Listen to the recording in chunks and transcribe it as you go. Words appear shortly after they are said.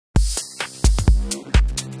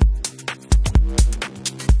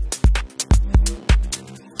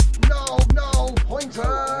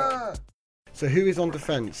So who is on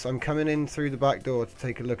defense? I'm coming in through the back door to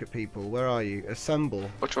take a look at people. Where are you? Assemble.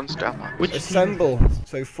 Which one's down? Assemble.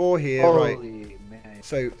 So 4 here, Holy right. man.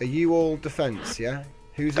 So are you all defense, yeah?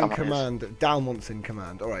 Who's in Dalmont command? Dalmont's in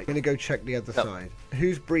command. Alright, gonna go check the other side.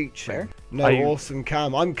 Who's breaching? Where? No, Awesome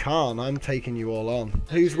Cam. I'm Khan. I'm taking you all on.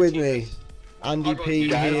 Who's with me? Andy P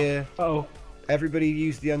here. Oh. Everybody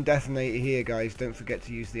use the undetonator here, guys. Don't forget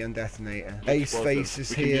to use the undetonator. Ace Face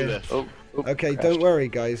is here. Oh. Okay, don't worry,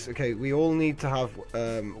 guys. Okay, we all need to have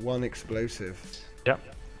 1 explosive. Yep.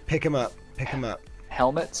 Pick them up. Pick them up.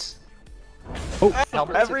 Helmets. Oh,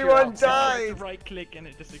 Helmets everyone died! right click and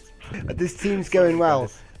it just explodes. This team's going well.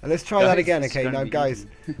 Let's try that again, okay? Now,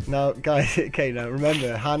 guys. Okay, now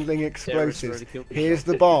remember, handling explosives. Here's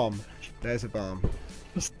the bomb. There's a bomb.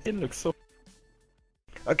 It looks so.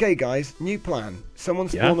 Okay, guys, new plan. Someone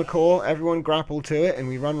spawn a core, everyone grapple to it, and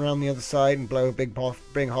we run around the other side and blow a big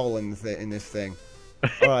hole in this thing.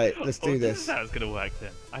 Alright, let's do This this. is how it's gonna work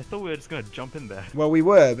then. I thought we were just gonna jump in there. Well, we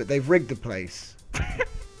were, but they've rigged the place.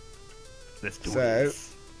 Let's do So,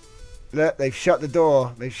 this. Look, they've shut the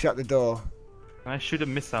door. They've shut the door. I shoot a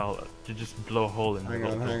missile to just blow a hole in the Hang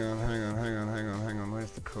on, door. hang on.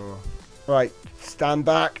 Where's the core? Right, stand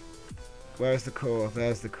back. Where's the core?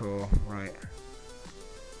 There's the core. Right.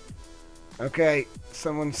 Okay,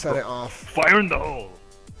 someone set it off. Fire in the hole!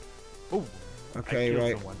 Oh. Okay, killed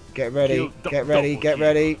right. someone. Get ready. Kill- Get ready. double Get kill.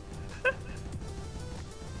 ready.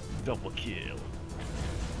 Double kill.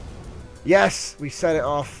 Yes, we set it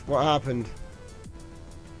off. What happened?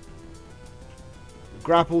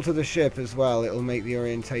 Grapple to the ship as well. It'll make the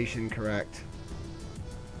orientation correct.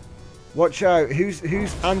 Watch out. Who's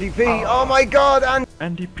Andy P? Oh my God,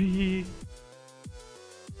 Andy P.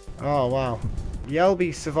 Oh wow.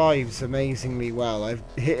 Yelby survives amazingly well. I've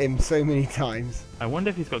hit him so many times. I wonder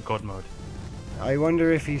if he's got God mode. I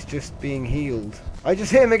wonder if he's just being healed. I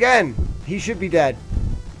just hit him again. He should be dead.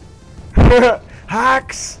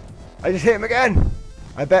 Hacks! I just hit him again.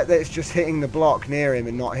 I bet that it's just hitting the block near him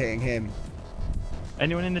and not hitting him.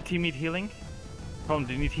 Anyone in the team need healing? Tom,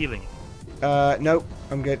 do you need healing? Nope.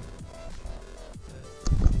 I'm good.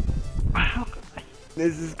 Wow.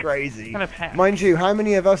 This is crazy. Kind of hack. Mind you, how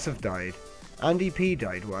many of us have died? Andy P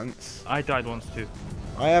died once. I died once too.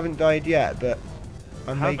 I haven't died yet, but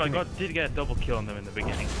I'm However, making. did get a double kill on them in the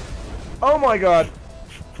beginning. Oh my God!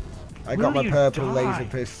 I got Will my you purple die? laser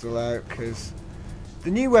pistol out because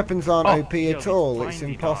the new weapons aren't OP yeah, at we all. It's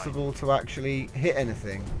finally impossible to actually hit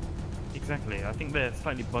anything. Exactly. I think they're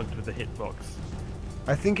slightly bugged with the hitbox.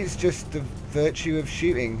 I think it's just the virtue of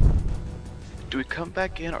shooting. Do we come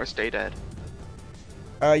back in or stay dead?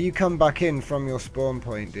 You come back in from your spawn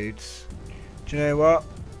point, dudes. Do you know what?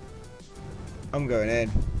 I'm going in.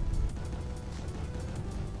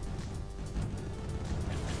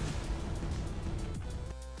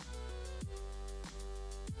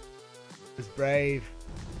 It's brave.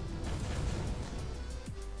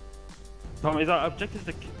 Tom, is our objective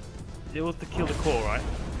to it was to kill the core, right?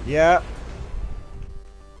 Yeah.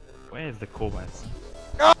 Where is the core, man?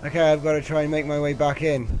 Okay, I've got to try and make my way back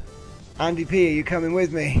in. Andy P, are you coming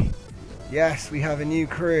with me? Yes, we have a new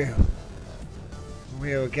crew.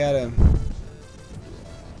 We'll get him.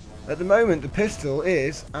 At the moment, the pistol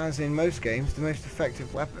is, as in most games, the most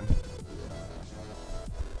effective weapon.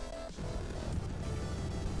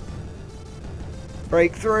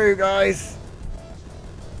 Break through, guys!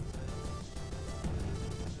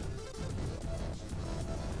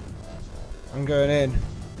 I'm going in.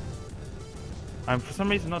 I'm for some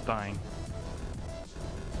reason not dying.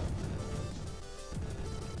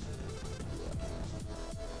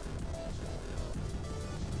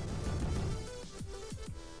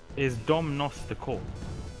 Is Dom Nos the core?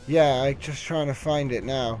 Yeah, I'm just trying to find it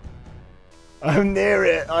now. I'm near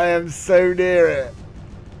it. I am so near it.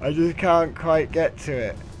 I just can't quite get to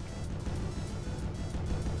it.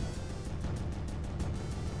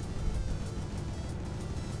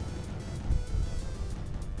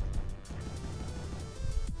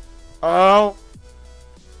 Oh.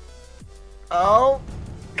 Oh.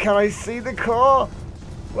 Can I see the core?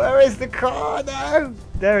 Where is the core now?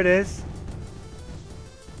 There it is.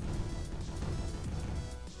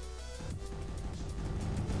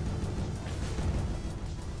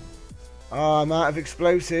 Oh, I'm out of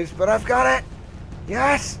explosives, but I've got it!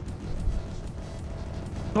 Yes!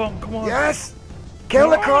 Tom, come on! Yes!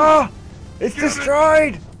 Kill the core! It's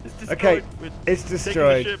destroyed! It's destroyed! Okay, We're it's taking the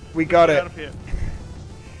destroyed. ship. We got Get it. out of here.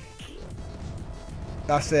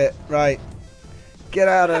 That's it, right. Get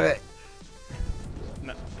out of it.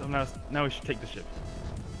 No, now we should take the ship.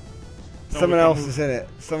 No, Someone we can't else move. is in it.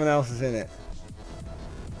 Someone else is in it.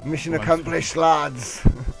 Mission Come on, accomplished, lads.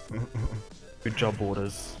 Good job,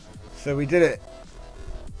 orders. So we did it.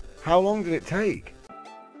 How long did it take?